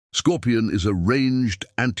Scorpion is a ranged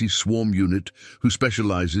anti-swarm unit who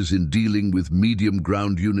specializes in dealing with medium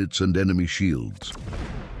ground units and enemy shields.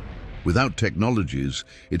 Without technologies,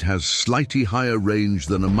 it has slightly higher range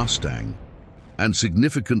than a Mustang and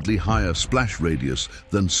significantly higher splash radius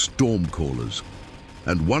than Stormcallers,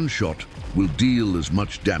 and one shot will deal as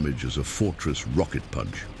much damage as a Fortress rocket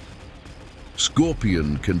punch.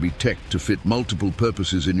 Scorpion can be teched to fit multiple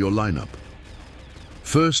purposes in your lineup.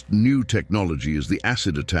 First new technology is the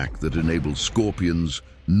acid attack that enables Scorpion's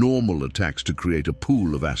normal attacks to create a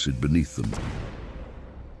pool of acid beneath them.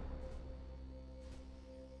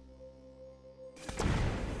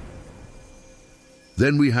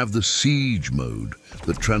 Then we have the siege mode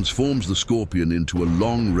that transforms the Scorpion into a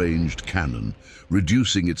long-ranged cannon,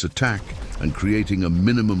 reducing its attack and creating a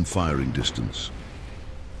minimum firing distance.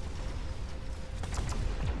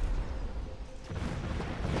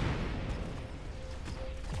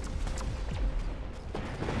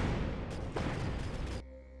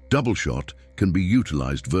 Double shot can be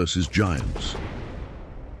utilized versus giants.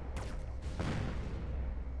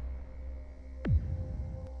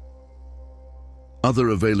 Other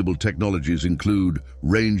available technologies include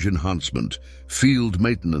range enhancement, field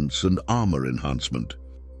maintenance, and armor enhancement.